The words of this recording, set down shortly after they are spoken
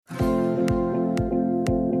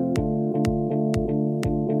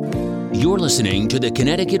You're listening to the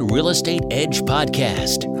Connecticut Real Estate Edge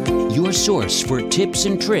podcast, your source for tips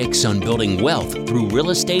and tricks on building wealth through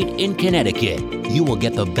real estate in Connecticut. You will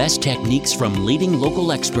get the best techniques from leading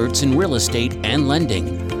local experts in real estate and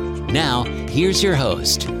lending. Now, here's your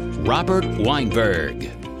host, Robert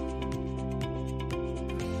Weinberg.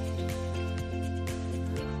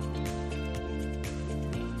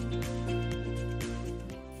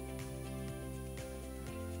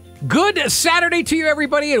 Good Saturday to you,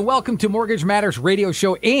 everybody, and welcome to Mortgage Matters Radio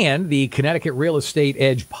Show and the Connecticut Real Estate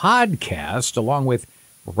Edge podcast, along with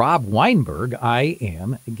Rob Weinberg. I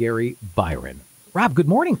am Gary Byron. Rob, good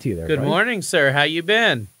morning to you there. Good morning, sir. How you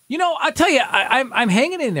been? You know, I'll tell you, I'm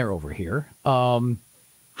hanging in there over here.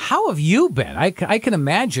 How have you been? I can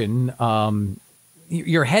imagine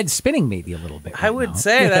your head spinning maybe a little bit. Right I would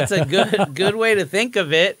say that's a good way to think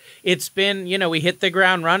of it. It's been, we hit the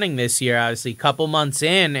ground running this year, obviously, a couple months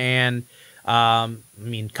in, and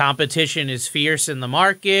competition is fierce in the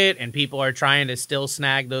market, and people are trying to still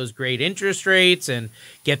snag those great interest rates and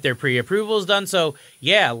get their pre-approvals done. So,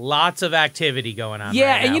 yeah, lots of activity going on.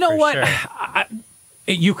 Yeah, right and now, you know what? Sure.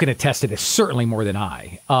 You can attest to this certainly more than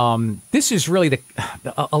I. This is really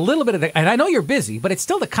a little bit of and I know you're busy, but it's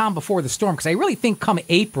still the calm before the storm, because I really think come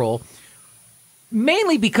April,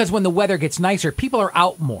 mainly because when the weather gets nicer, people are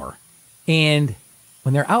out more. And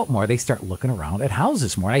when they're out more, they start looking around at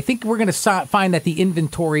houses more. And I think we're going to find that the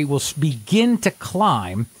inventory will begin to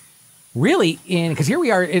climb really because here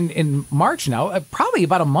we are in March now, probably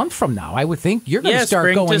about a month from now, I would think you're going to start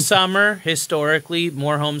spring going to summer. Historically,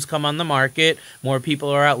 more homes come on the market. More people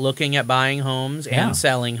are out looking at buying homes and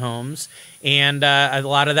selling homes. And a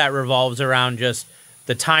lot of that revolves around just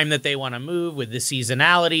the time that they want to move with the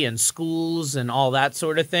seasonality and schools and all that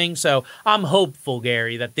sort of thing. So I'm hopeful,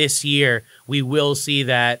 Gary, that this year we will see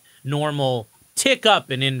that normal tick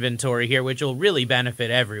up in inventory here, which will really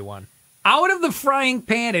benefit everyone. Out of the frying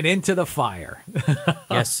pan and into the fire.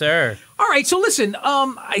 Yes, sir. All right. So listen,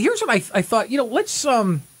 here's what I thought,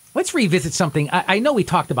 let's revisit something. I know we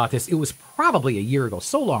talked about this. It was probably a year ago,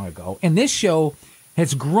 so long ago. And this show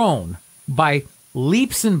has grown by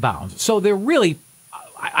leaps and bounds. So they're really,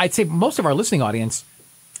 I'd say most of our listening audience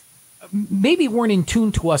maybe weren't in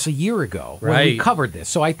tune to us a year ago when we covered this.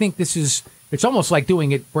 So I think it's almost like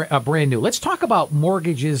doing it brand new. Let's talk about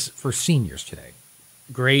mortgages for seniors today.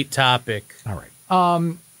 Great topic. All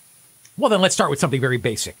right. Well, then let's start with something very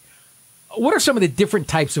basic. What are some of the different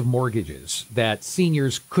types of mortgages that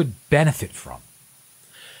seniors could benefit from?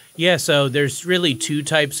 Yeah, so there's really two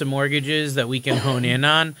types of mortgages that we can hone in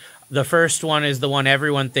on. The first one is the one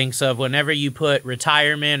everyone thinks of. Whenever you put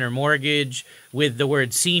retirement or mortgage with the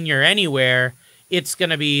word senior anywhere, it's going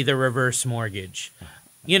to be the reverse mortgage.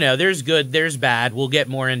 There's good, there's bad. We'll get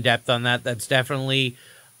more in depth on that. That's definitely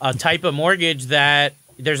a type of mortgage that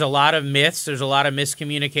there's a lot of myths, there's a lot of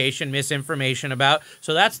miscommunication, misinformation about.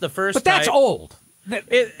 So that's the first type. But that's old. And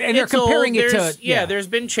they're comparing it to... Yeah, there's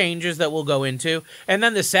been changes that we'll go into. And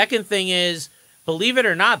then the second thing is, believe it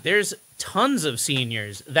or not, there's tons of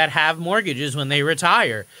seniors that have mortgages when they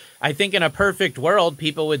retire. I think in a perfect world,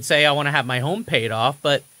 people would say, I want to have my home paid off,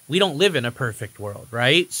 but we don't live in a perfect world,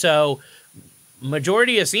 right? So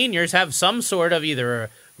majority of seniors have some sort of either a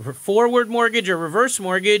forward mortgage or reverse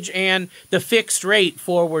mortgage, and the fixed rate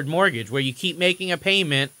forward mortgage where you keep making a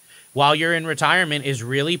payment while you're in retirement is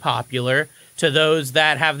really popular to those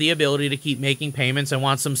that have the ability to keep making payments and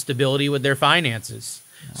want some stability with their finances.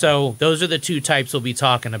 So those are the two types we'll be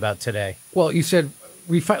talking about today. Well, you said,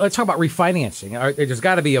 let's talk about refinancing. There's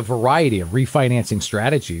got to be a variety of refinancing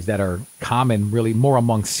strategies that are common really more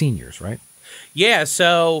among seniors, right? Yeah,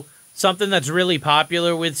 so something that's really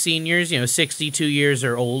popular with seniors, 62 years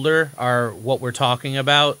or older are what we're talking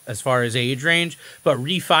about as far as age range. But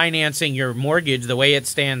refinancing your mortgage the way it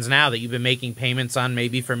stands now that you've been making payments on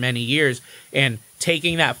maybe for many years and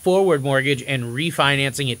taking that forward mortgage and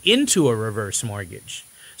refinancing it into a reverse mortgage.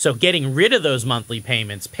 So getting rid of those monthly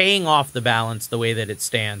payments, paying off the balance the way that it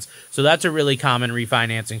stands. So that's a really common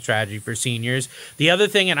refinancing strategy for seniors. The other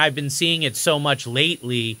thing, and I've been seeing it so much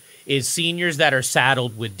lately, is seniors that are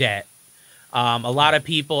saddled with debt. A lot of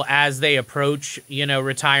people, as they approach,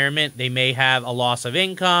 retirement, they may have a loss of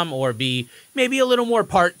income or be maybe a little more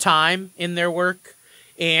part-time in their work.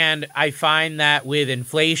 And I find that with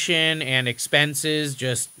inflation and expenses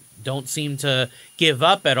just don't seem to give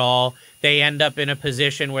up at all, they end up in a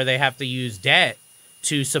position where they have to use debt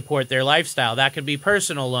to support their lifestyle. That could be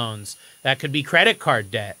personal loans. That could be credit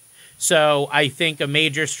card debt. So I think a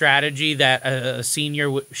major strategy that a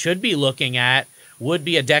senior should be looking at would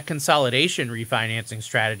be a debt consolidation refinancing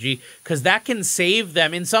strategy, because that can save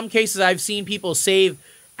them. In some cases, I've seen people save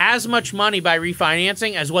as much money by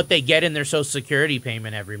refinancing as what they get in their Social Security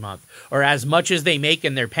payment every month, or as much as they make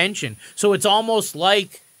in their pension. So it's almost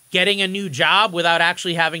like getting a new job without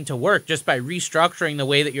actually having to work, just by restructuring the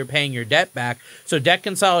way that you're paying your debt back. So debt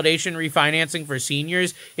consolidation refinancing for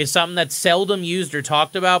seniors is something that's seldom used or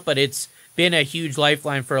talked about, but it's been a huge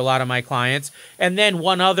lifeline for a lot of my clients. And then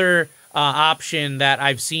one other option that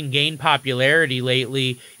I've seen gain popularity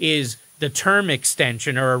lately is the term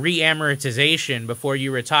extension, or a re-amortization before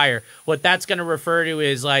you retire. What that's going to refer to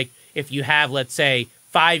is, like, if you have, let's say,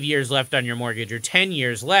 5 years left on your mortgage or 10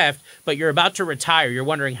 years left, but you're about to retire, you're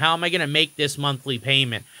wondering, how am I going to make this monthly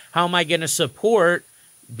payment? How am I going to support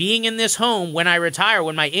being in this home when I retire,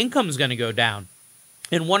 when my income is going to go down?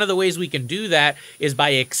 And one of the ways we can do that is by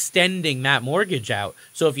extending that mortgage out.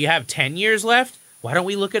 So if you have 10 years left, why don't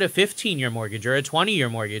we look at a 15-year mortgage or a 20-year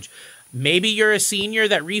mortgage? Maybe you're a senior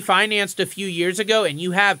that refinanced a few years ago and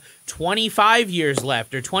you have 25 years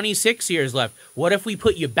left or 26 years left. What if we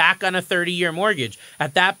put you back on a 30-year mortgage?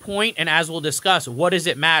 At that point, and as we'll discuss, what does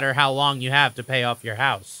it matter how long you have to pay off your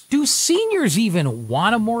house? Do seniors even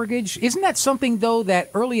want a mortgage? Isn't that something, though,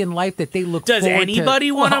 that early in life that they look Does forward anybody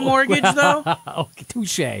to? want a mortgage, though? Okay,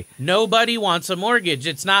 touche. Nobody wants a mortgage.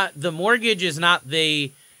 It's not, the mortgage is not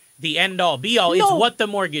the end-all, be-all. No. It's what the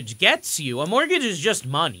mortgage gets you. A mortgage is just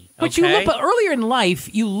money. But okay? but earlier in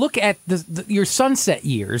life, you look at your sunset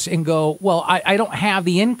years and go, well, I don't have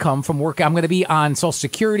the income from work. I'm going to be on Social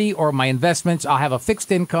Security or my investments. I'll have a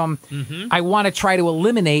fixed income. Mm-hmm. I want to try to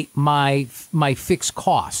eliminate my fixed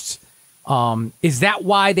costs. Is that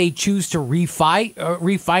why they choose to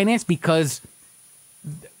refinance? Because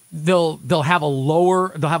they'll have a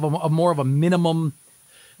more of a minimum.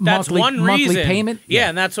 That's one monthly reason. Payment? Yeah,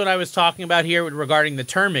 and that's what I was talking about here regarding the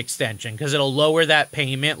term extension, because it'll lower that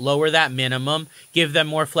payment, lower that minimum, give them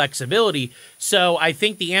more flexibility. So I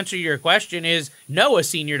think the answer to your question is no, a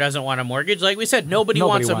senior doesn't want a mortgage. Like we said, nobody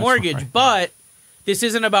wants a mortgage, right. But this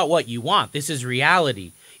isn't about what you want. This is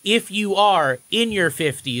reality. If you are in your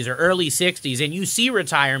 50s or early 60s and you see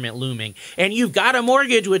retirement looming and you've got a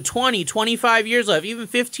mortgage with 20, 25 years left, even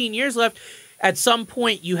 15 years left, at some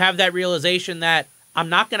point you have that realization that I'm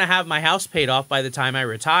not going to have my house paid off by the time I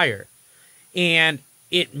retire. And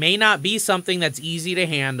it may not be something that's easy to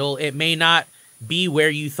handle. It may not be where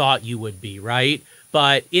you thought you would be, right?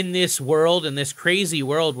 But in this world, in this crazy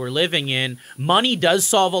world we're living in, money does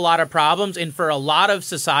solve a lot of problems. And for a lot of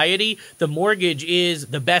society, the mortgage is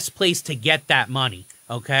the best place to get that money,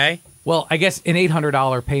 okay? Well, I guess an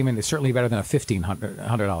 $800 payment is certainly better than a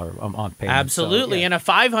 $1,500 a month payment. Absolutely. So, yeah. And a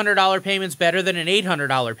 $500 payment's better than an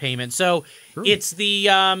 $800 payment. So True. It's the,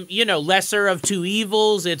 lesser of two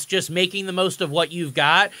evils. It's just making the most of what you've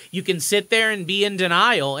got. You can sit there and be in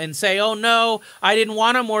denial and say, oh, no, I didn't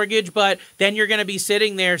want a mortgage. But then you're going to be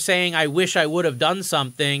sitting there saying, I wish I would have done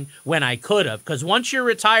something when I could have. Because once you're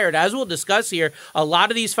retired, as we'll discuss here, a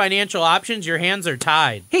lot of these financial options, your hands are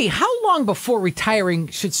tied. Hey, how long before retiring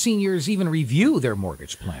should seniors even review their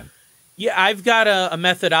mortgage plan? Yeah, I've got a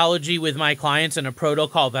methodology with my clients and a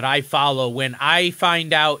protocol that I follow when I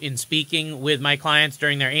find out in speaking with my clients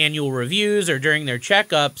during their annual reviews or during their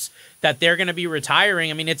checkups that they're going to be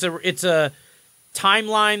retiring. I mean, it's a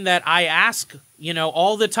timeline that I ask,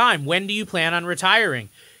 all the time. When do you plan on retiring?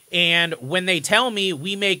 And when they tell me,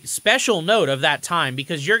 we make special note of that time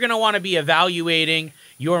because you're going to want to be evaluating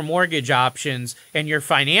your mortgage options and your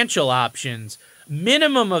financial options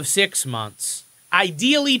minimum of 6 months.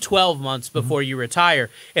 Ideally 12 months before you retire.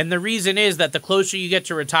 And the reason is that the closer you get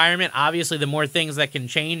to retirement, obviously the more things that can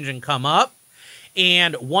change and come up.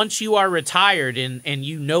 And once you are retired and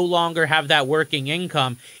you no longer have that working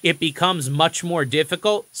income, it becomes much more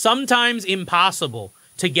difficult, sometimes impossible,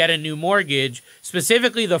 to get a new mortgage,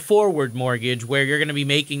 specifically the forward mortgage where you're going to be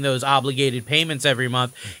making those obligated payments every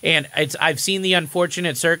month. And I've seen the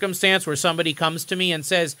unfortunate circumstance where somebody comes to me and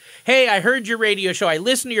says, hey, I heard your radio show. I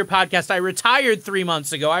listened to your podcast. I retired 3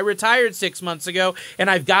 months ago. I retired 6 months ago, and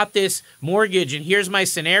I've got this mortgage, and here's my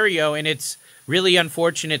scenario. And it's really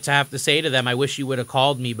unfortunate to have to say to them, I wish you would have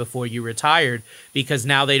called me before you retired, because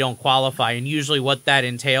now they don't qualify. And usually what that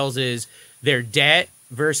entails is their debt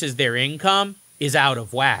versus their income is out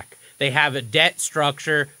of whack. They have a debt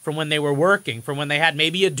structure from when they were working, from when they had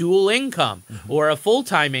maybe a dual income or a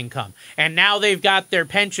full-time income. And now they've got their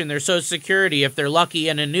pension, their Social Security, if they're lucky,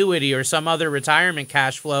 an annuity or some other retirement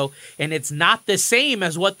cash flow. And it's not the same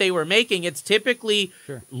as what they were making. It's typically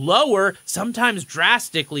lower, sometimes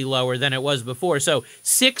drastically lower than it was before. So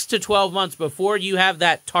 6 to 12 months before you have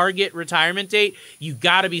that target retirement date, you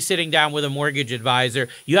got to be sitting down with a mortgage advisor.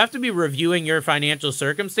 You have to be reviewing your financial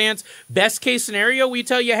circumstance. Best case scenario, we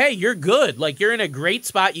tell you, hey, you're good. Like, you're in a great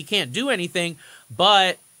spot. You can't do anything,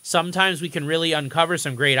 but sometimes we can really uncover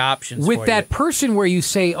some great options with for that you. person where you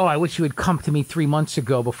say, "Oh, I wish you had come to me 3 months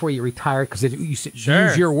ago before you retired," because you Sure.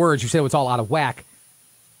 use your words. You said it was all out of whack.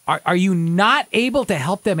 Are you not able to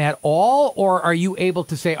help them at all, or are you able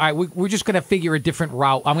to say, all right, we're just going to figure a different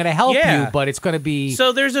route? I'm going to help you, but it's going to be...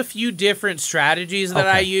 So there's a few different strategies that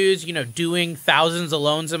I use. You know, doing thousands of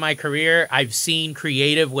loans in my career, I've seen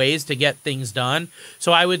creative ways to get things done.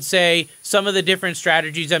 So I would say some of the different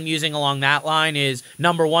strategies I'm using along that line is,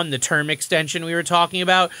 number one, the term extension we were talking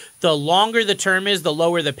about. The longer the term is, the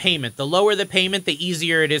lower the payment. The lower the payment, the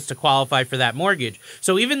easier it is to qualify for that mortgage.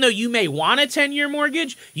 So even though you may want a 10-year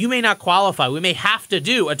mortgage, you may not qualify. We may have to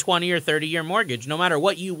do a 20 or 30-year mortgage. No matter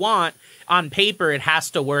what you want, on paper, it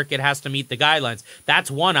has to work. It has to meet the guidelines.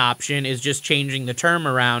 That's one option, is just changing the term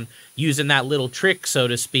around, using that little trick, so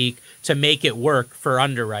to speak, to make it work for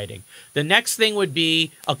underwriting. The next thing would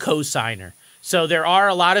be a cosigner. So there are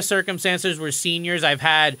a lot of circumstances where seniors, I've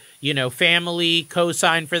had, family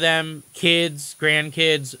co-sign for them, kids,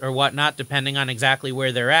 grandkids, or whatnot, depending on exactly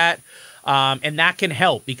where they're at. And that can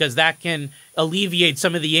help, because that can alleviate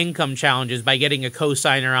some of the income challenges by getting a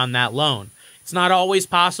co-signer on that loan. It's not always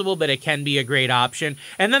possible, but it can be a great option.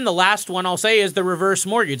 And then the last one I'll say is the reverse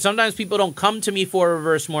mortgage. Sometimes people don't come to me for a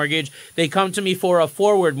reverse mortgage. They come to me for a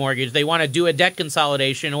forward mortgage. They want to do a debt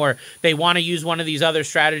consolidation, or they want to use one of these other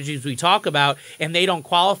strategies we talk about, and they don't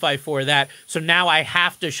qualify for that. So now I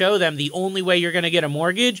have to show them the only way you're going to get a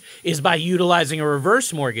mortgage is by utilizing a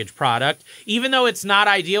reverse mortgage product. Even though it's not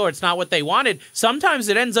ideal or it's not what they wanted, sometimes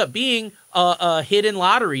it ends up being a hidden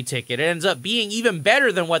lottery ticket. It ends up being even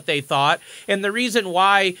better than what they thought. And the reason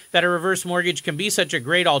why that a reverse mortgage can be such a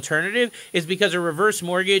great alternative is because a reverse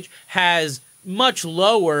mortgage has much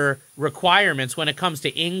lower requirements when it comes to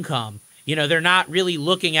income. They're not really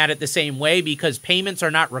looking at it the same way, because payments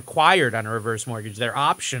are not required on a reverse mortgage. They're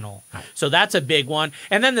optional. So that's a big one.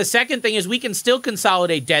 And then the second thing is, we can still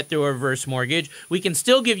consolidate debt through a reverse mortgage. We can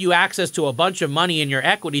still give you access to a bunch of money in your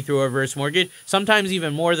equity through a reverse mortgage, sometimes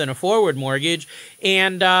even more than a forward mortgage.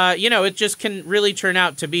 And, it just can really turn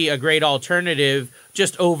out to be a great alternative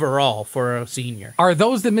just overall for a senior. Are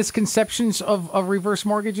those the misconceptions of reverse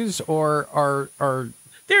mortgages, or are...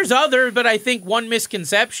 There's other, but I think one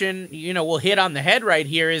misconception, we'll hit on the head right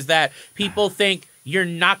here, is that people think you're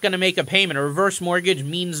not going to make a payment. A reverse mortgage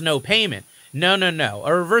means no payment. No.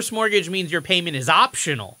 A reverse mortgage means your payment is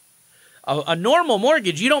optional. A normal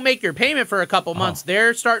mortgage, you don't make your payment for a couple months.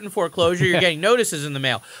 They're starting foreclosure. You're getting notices in the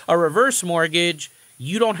mail. A reverse mortgage,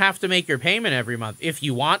 you don't have to make your payment every month. If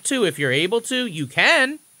you want to, if you're able to, you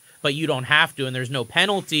can, but you don't have to, and there's no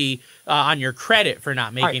penalty on your credit for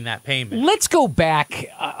not making that payment. Let's go back.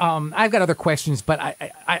 I've got other questions, but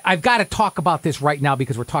I've got to talk about this right now,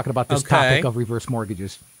 because we're talking about this topic of reverse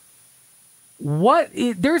mortgages.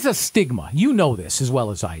 There's a stigma. You know this as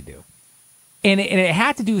well as I do. And it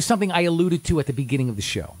had to do with something I alluded to at the beginning of the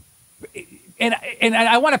show. And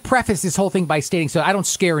I want to preface this whole thing by stating, so I don't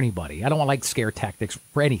scare anybody. I don't want scare tactics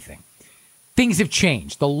for anything. Things have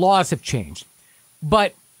changed. The laws have changed.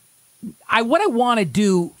 But what I want to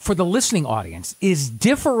do for the listening audience is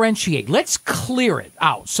differentiate. Let's clear it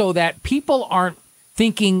out so that people aren't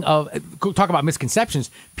thinking of, talk about misconceptions.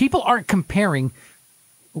 People aren't comparing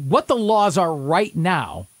what the laws are right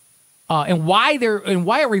now, and why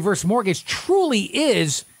a reverse mortgage truly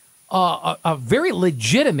is a very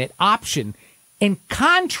legitimate option, and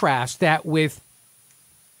contrast that with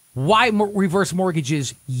why reverse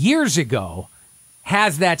mortgages years ago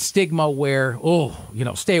has that stigma where,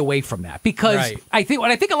 stay away from that. Because I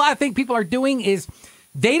think a lot of things people are doing is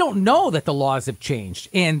they don't know that the laws have changed,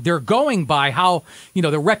 and they're going by how,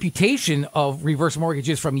 the reputation of reverse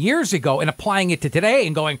mortgages from years ago and applying it to today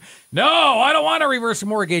and going, no, I don't want a reverse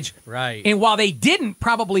mortgage. Right. And while they didn't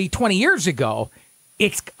probably 20 years ago,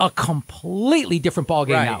 it's a completely different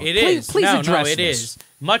ballgame now. It is. Please address it this. is.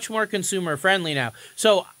 Much more consumer friendly now.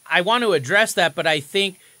 So I want to address that, but I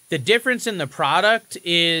think the difference in the product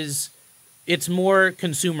is it's more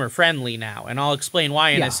consumer friendly now, and I'll explain why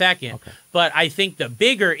in a second. Okay. But I think the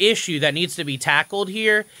bigger issue that needs to be tackled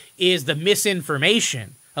here is the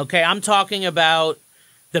misinformation. Okay, I'm talking about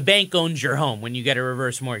the bank owns your home when you get a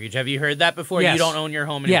reverse mortgage. Have you heard that before? Yes. You don't own your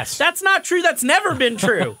home anymore. Yes. That's not true. That's never been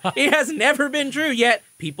true. It has never been true, yet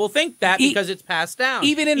people think that because it's passed down.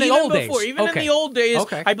 Even in the old days. Even in the old days.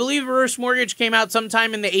 I believe reverse mortgage came out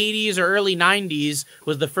sometime in the 80s or early 90s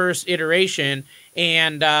was the first iteration.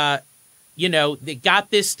 And, they got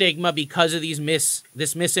this stigma because of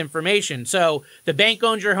this misinformation. So the bank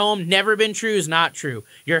owns your home, never been true, is not true.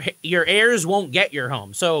 Your heirs won't get your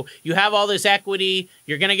home. So you have all this equity,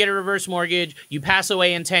 you're going to get a reverse mortgage, you pass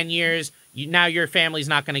away in 10 years, now your family's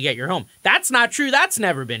not going to get your home. That's not true. That's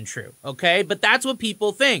never been true. Okay. But that's what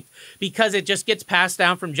people think because it just gets passed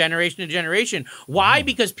down from generation to generation. Why?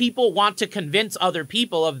 Because people want to convince other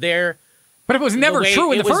people of their. But it was never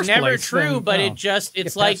true in the first place. It was never true, but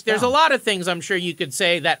it's like there's a lot of things I'm sure you could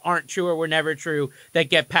say that aren't true or were never true that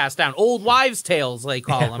get passed down. Old wives' tales, they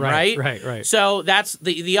call them, right? Right. So that's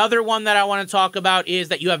the other one that I want to talk about is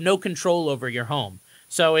that you have no control over your home.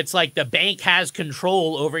 So it's like the bank has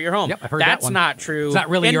control over your home. Yep, I've heard that's that one. not true. It's not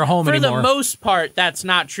really your home anymore. For the most part, that's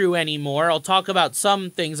not true anymore. I'll talk about some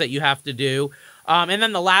things that you have to do. And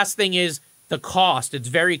then the last thing is the cost. It's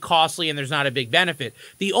very costly and there's not a big benefit.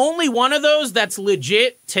 The only one of those that's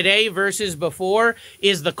legit today versus before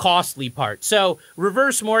is the costly part. So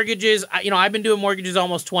reverse mortgages, I've been doing mortgages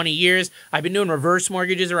almost 20 years. I've been doing reverse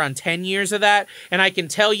mortgages around 10 years of that. And I can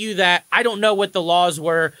tell you that I don't know what the laws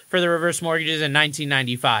were for the reverse mortgages in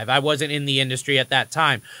 1995. I wasn't in the industry at that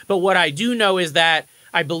time. But what I do know is that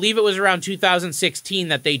I believe it was around 2016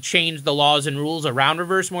 that they changed the laws and rules around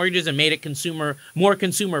reverse mortgages and made it more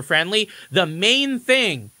consumer friendly. The main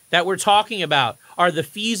thing that we're talking about are the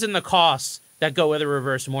fees and the costs that go with a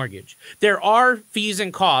reverse mortgage. There are fees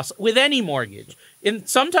and costs with any mortgage, and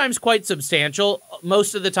sometimes quite substantial.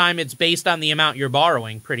 Most of the time it's based on the amount you're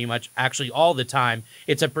borrowing, pretty much actually all the time.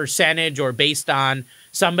 It's a percentage or based on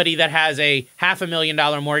somebody that has a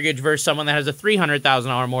 $500,000 mortgage versus someone that has a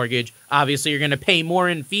 $300,000 mortgage. Obviously, you're going to pay more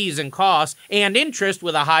in fees and costs and interest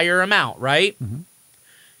with a higher amount, right? Mm-hmm.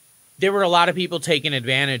 There were a lot of people taken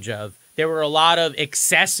advantage of. There were a lot of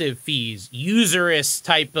excessive fees, usurious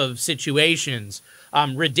type of situations,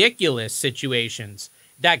 ridiculous situations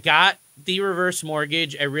that got the reverse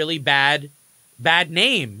mortgage a really bad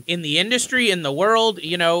name in the industry, in the world,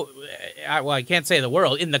 I can't say the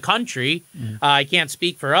world, in the country. I can't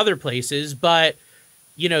speak for other places, but,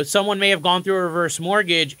 someone may have gone through a reverse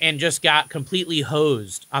mortgage and just got completely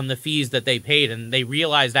hosed on the fees that they paid, and they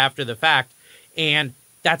realized after the fact, and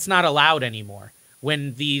that's not allowed anymore.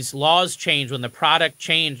 When these laws changed, when the product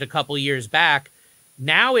changed a couple years back,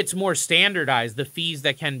 now it's more standardized, the fees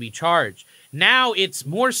that can be charged. Now it's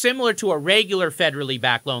more similar to a regular federally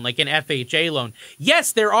backed loan, like an FHA loan.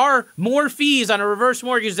 Yes, there are more fees on a reverse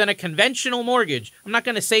mortgage than a conventional mortgage. I'm not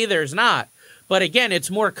going to say there's not. But again,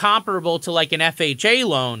 it's more comparable to like an FHA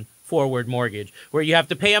loan forward mortgage, where you have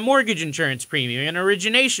to pay a mortgage insurance premium, an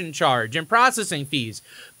origination charge, and processing fees.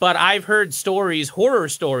 But I've heard stories, horror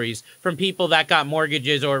stories, from people that got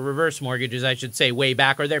mortgages, or reverse mortgages, I should say, way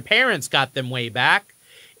back, or their parents got them way back.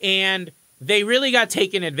 And they really got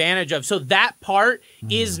taken advantage of. So that part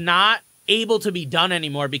is not able to be done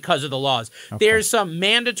anymore because of the laws. Okay. There's some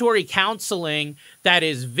mandatory counseling that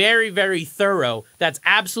is very, very thorough. That's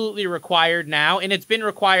absolutely required now. And it's been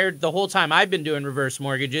required the whole time I've been doing reverse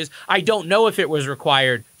mortgages. I don't know if it was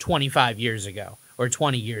required 25 years ago or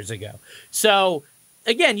 20 years ago. So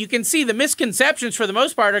again, you can see the misconceptions for the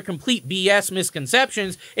most part are complete BS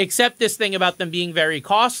misconceptions, except this thing about them being very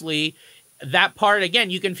costly. That part, again,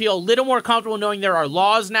 you can feel a little more comfortable knowing there are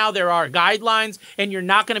laws now, there are guidelines, and you're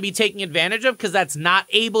not going to be taking advantage of because that's not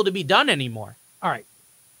able to be done anymore. All right.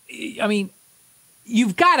 I mean,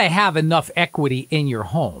 you've got to have enough equity in your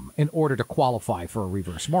home in order to qualify for a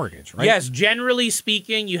reverse mortgage, right? Yes, generally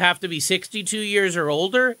speaking, you have to be 62 years or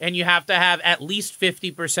older, and you have to have at least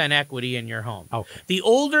 50% equity in your home. Okay. The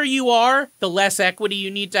older you are, the less equity you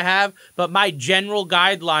need to have, but my general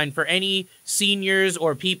guideline for any seniors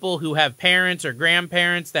or people who have parents or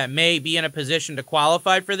grandparents that may be in a position to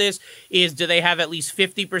qualify for this is, do they have at least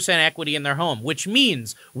 50% equity in their home? Which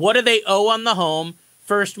means, what do they owe on the home?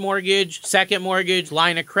 First mortgage, second mortgage,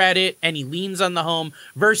 line of credit, any liens on the home,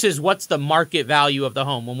 versus what's the market value of the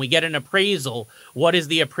home. When we get an appraisal, what is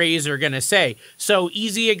the appraiser going to say? So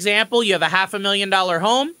easy example, you have a $500,000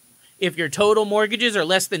 home. If your total mortgages are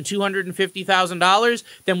less than $250,000,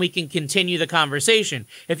 then we can continue the conversation.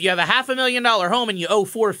 If you have a $500,000 home and you owe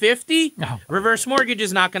 $450,000, reverse mortgage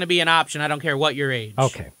is not going to be an option. I don't care what your age.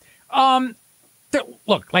 Okay.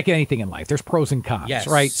 Look, like anything in life, there's pros and cons, yes.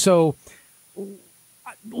 Right? So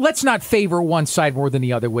let's not favor one side more than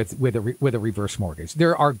the other with a reverse mortgage.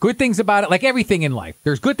 There are good things about it, like everything in life.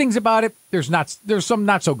 There's good things about it. There's some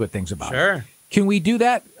not so good things about it. Sure. Can we do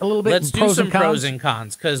that a little bit? Let's do some pros and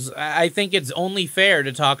cons, because I think it's only fair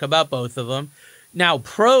to talk about both of them. Now,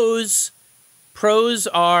 pros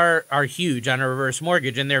are huge on a reverse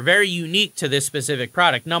mortgage, and they're very unique to this specific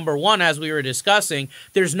product. Number one, as we were discussing,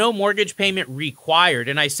 there's no mortgage payment required.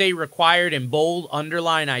 And I say required in bold,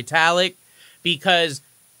 underline, italic, because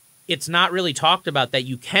it's not really talked about that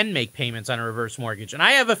you can make payments on a reverse mortgage. And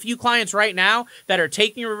I have a few clients right now that are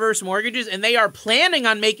taking reverse mortgages, and they are planning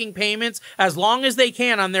on making payments as long as they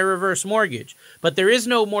can on their reverse mortgage. But there is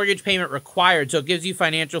no mortgage payment required, so it gives you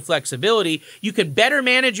financial flexibility. You can better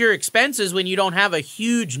manage your expenses when you don't have a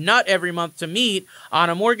huge nut every month to meet on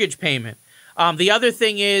a mortgage payment. The other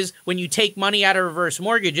thing is, when you take money out of reverse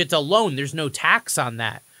mortgage, it's a loan. There's no tax on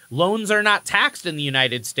that. Loans are not taxed in the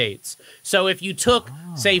United States. So if you took,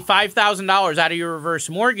 say, $5,000 out of your reverse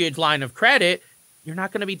mortgage line of credit, you're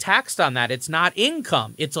not going to be taxed on that. It's not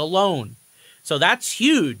income. It's a loan. So that's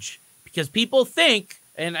huge, because people think,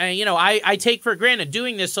 and I take for granted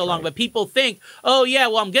doing this so long, but people think, oh, yeah,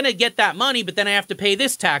 well, I'm going to get that money, but then I have to pay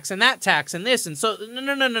this tax and that tax and this. And so,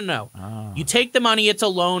 no. You take the money, it's a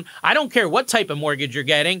loan. I don't care what type of mortgage you're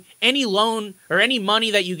getting. Any loan or any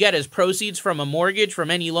money that you get as proceeds from a mortgage,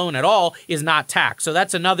 from any loan at all, is not taxed. So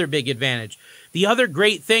that's another big advantage. The other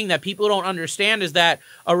great thing that people don't understand is that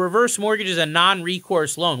a reverse mortgage is a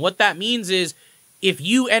non-recourse loan. What that means is, if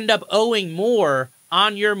you end up owing more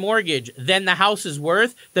on your mortgage than the house is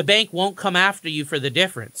worth, the bank won't come after you for the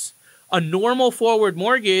difference. A normal forward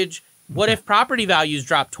mortgage, what if property values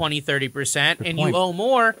drop 20, 30% and you owe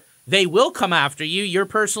more? They will come after you. You're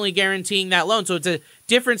personally guaranteeing that loan. So it's a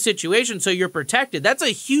different situation, so you're protected. That's a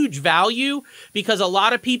huge value, because a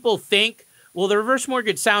lot of people think, well, the reverse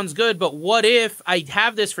mortgage sounds good, but what if I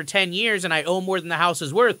have this for 10 years and I owe more than the house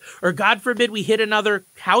is worth? Or God forbid we hit another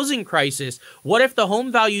housing crisis. What if the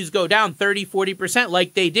home values go down 30, 40%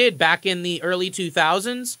 like they did back in the early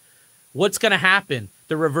 2000s? What's going to happen?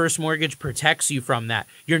 The reverse mortgage protects you from that.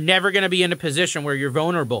 You're never going to be in a position where you're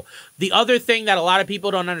vulnerable. The other thing that a lot of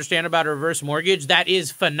people don't understand about a reverse mortgage that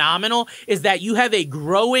is phenomenal is that you have a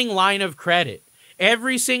growing line of credit.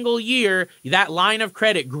 Every single year, that line of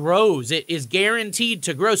credit grows. It is guaranteed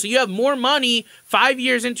to grow. So you have more money 5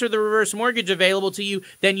 years into the reverse mortgage available to you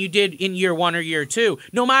than you did in year 1 or year 2,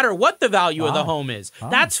 no matter what the value of the home is.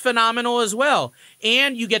 That's phenomenal as well.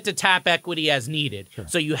 And you get to tap equity as needed. Sure.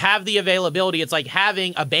 So you have the availability. It's like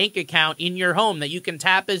having a bank account in your home that you can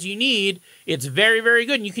tap as you need. It's very, very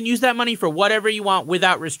good. And you can use that money for whatever you want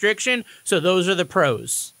without restriction. So those are the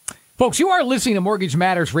pros. Folks, you are listening to Mortgage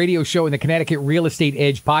Matters radio show in the Connecticut Real Estate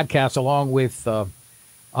Edge podcast, along with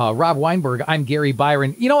Rob Weinberg. I'm Gary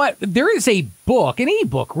Byron. You know what? There is a book, an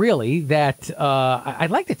ebook, really, that I'd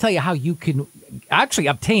like to tell you how you can actually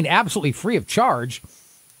obtain absolutely free of charge.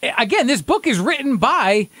 Again, this book is written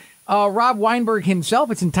by Rob Weinberg himself.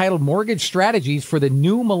 It's entitled Mortgage Strategies for the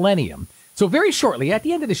New Millennium. So very shortly, at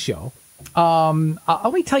the end of the show,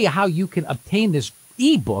 let me tell you how you can obtain this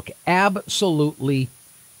ebook absolutely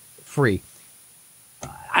free.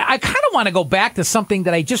 I kind of want to go back to something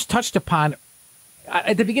that I just touched upon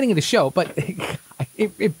at the beginning of the show, but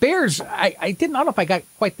it bears, I don't know if I got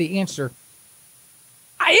quite the answer.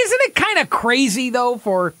 Isn't it kind of crazy, though,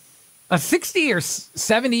 for a 60 or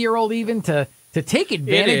 70-year-old even to take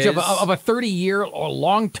advantage of a 30-year or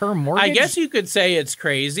long-term mortgage? I guess you could say it's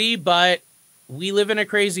crazy, but we live in a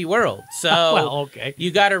crazy world. So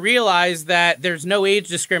you got to realize that there's no age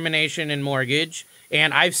discrimination in mortgage.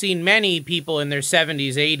 And I've seen many people in their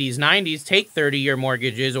 70s, 80s, 90s take 30-year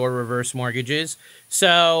mortgages or reverse mortgages.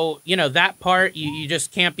 So, that part you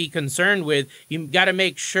just can't be concerned with. You got to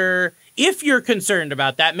make sure, if you're concerned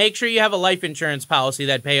about that, make sure you have a life insurance policy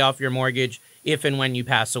that pay off your mortgage if and when you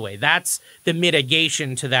pass away. That's the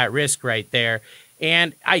mitigation to that risk right there.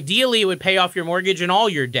 And ideally, it would pay off your mortgage and all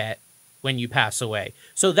your debt when you pass away.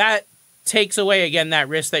 So that takes away, again, that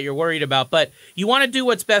risk that you're worried about. But you want to do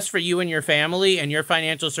what's best for you and your family and your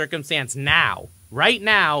financial circumstance now, right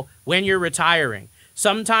now, when you're retiring.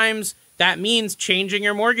 Sometimes that means changing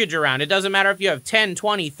your mortgage around. It doesn't matter if you have 10,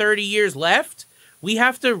 20, 30 years left. We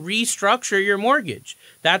have to restructure your mortgage.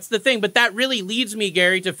 That's the thing. But that really leads me,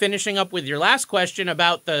 Gary, to finishing up with your last question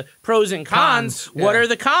about the pros and cons. What are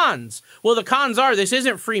the cons? Well, the cons are this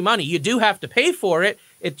isn't free money. You do have to pay for it.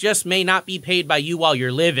 It just may not be paid by you while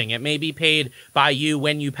you're living. It may be paid by you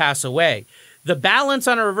when you pass away. The balance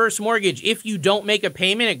on a reverse mortgage, if you don't make a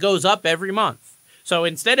payment, it goes up every month. So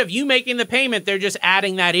instead of you making the payment, they're just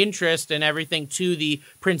adding that interest and everything to the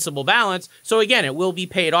principal balance. So again, it will be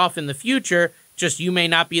paid off in the future. Just you may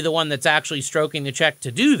not be the one that's actually stroking the check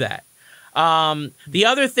to do that. The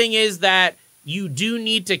other thing is that you do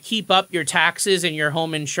need to keep up your taxes and your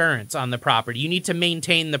home insurance on the property. You need to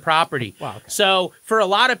maintain the property. Wow, okay. So for a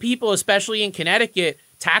lot of people, especially in Connecticut,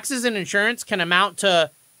 taxes and insurance can amount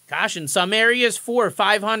to, in some areas, $400,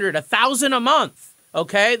 $500, $1,000 a month.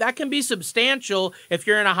 Okay, that can be substantial if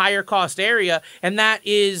you're in a higher cost area, and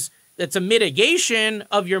that's a mitigation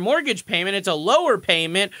of your mortgage payment. It's a lower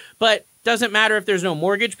payment, but doesn't matter if there's no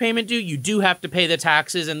mortgage payment due, you do have to pay the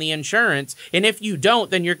taxes and the insurance. And if you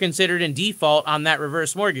don't, then you're considered in default on that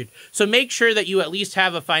reverse mortgage. So make sure that you at least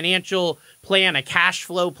have a financial plan, a cash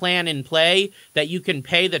flow plan in play that you can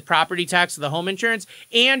pay the property tax, the home insurance,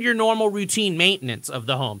 and your normal routine maintenance of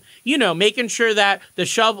the home. You know, making sure that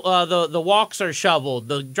the walks are shoveled,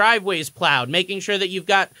 the driveway's plowed, making sure that you've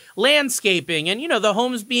got landscaping and, you know, the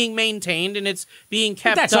home's being maintained and it's being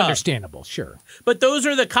kept That's up. understandable, sure. But those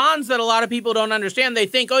are the cons that a lot of people don't understand. They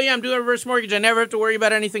think, oh yeah, I'm doing a reverse mortgage, I never have to worry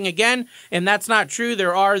about anything again. And that's not true.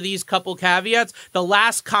 There are these couple caveats. The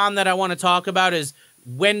last con that I want to talk about is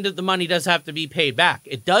when the money does have to be paid back.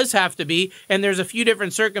 It does have to be, and there's a few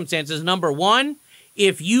different circumstances. Number one,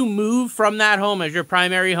 if you move from that home as your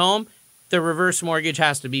primary home, the reverse mortgage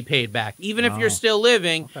has to be paid back. Even if you're still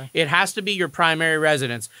living, it has to be your primary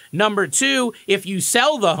residence. Number two, if you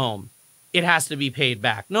sell the home, it has to be paid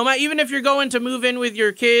back. No matter, even if you're going to move in with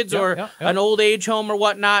your kids or an old age home or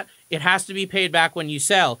whatnot, it has to be paid back when you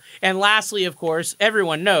sell. And lastly, of course,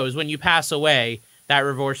 everyone knows when you pass away, that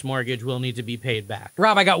reverse mortgage will need to be paid back.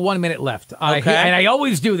 Rob, I got 1 minute left. And I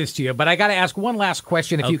always do this to you, but I got to ask one last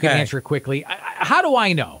question if you can answer it quickly. How do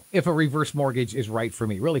I know if a reverse mortgage is right for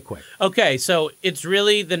me? Really quick. Okay, so it's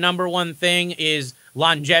really the number one thing is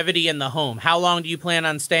longevity in the home. How long do you plan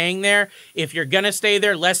on staying there? If you're going to stay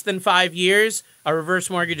there less than 5 years, a reverse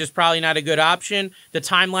mortgage is probably not a good option. The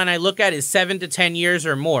timeline I look at is 7 to 10 years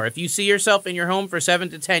or more. If you see yourself in your home for 7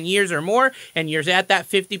 to 10 years or more, and you're at that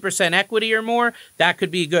 50% equity or more, that could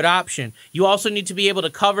be a good option. You also need to be able to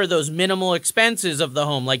cover those minimal expenses of the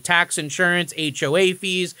home, like tax, insurance, HOA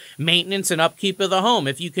fees, maintenance, and upkeep of the home.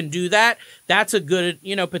 If you can do that, that's a good,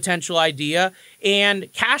 potential idea.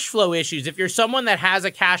 And cash flow issues. If you're someone that has a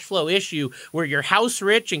cash flow issue where you're house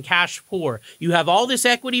rich and cash poor, you have all this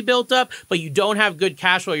equity built up, but you don't have good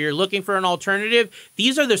cash flow, you're looking for an alternative,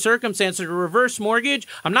 these are the circumstances. A reverse mortgage,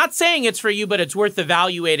 I'm not saying it's for you, but it's worth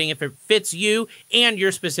evaluating if it fits you and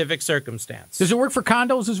your specific circumstance. Does it work for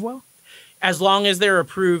condos as well? As long as they're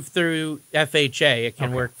approved through FHA, it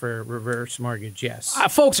can work for reverse mortgage, yes.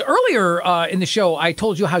 Folks, earlier in the show, I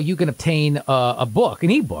told you how you can obtain a book,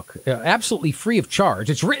 an ebook, absolutely free of charge.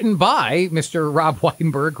 It's written by Mr. Rob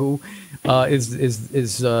Weinberg, who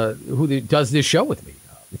who does this show with me.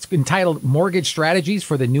 It's entitled Mortgage Strategies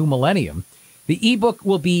for the New Millennium. The ebook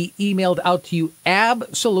will be emailed out to you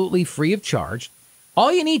absolutely free of charge.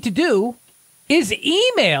 All you need to do is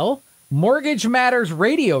email Mortgage Matters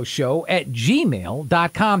Radio Show at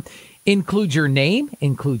gmail.com. Include your name,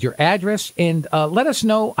 include your address, and let us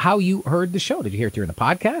know how you heard the show. Did you hear it during the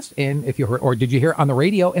podcast? And if you heard, or did you hear it on the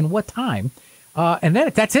radio, and what time? And then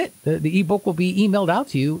that's it. The ebook will be emailed out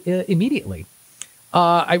to you immediately.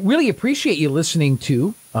 I really appreciate you listening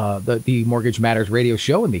to the Mortgage Matters Radio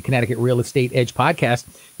Show and the Connecticut Real Estate Edge podcast.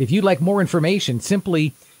 If you'd like more information,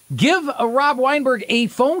 simply give Rob Weinberg a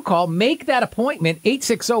phone call. Make that appointment,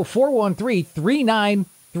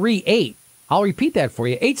 860-413-3938. I'll repeat that for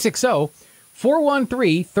you,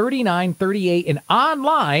 860-413-3938, and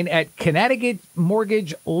online at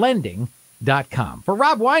ConnecticutMortgageLending.com. For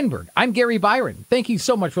Rob Weinberg, I'm Gary Byron. Thank you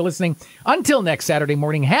so much for listening. Until next Saturday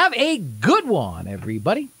morning, have a good one,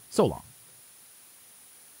 everybody. So long.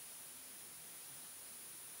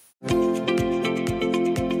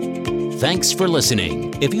 Thanks for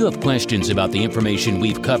listening. If you have questions about the information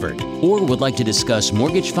we've covered or would like to discuss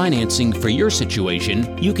mortgage financing for your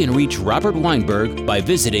situation, you can reach Robert Weinberg by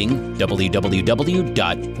visiting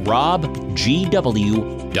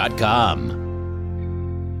www.robgw.com.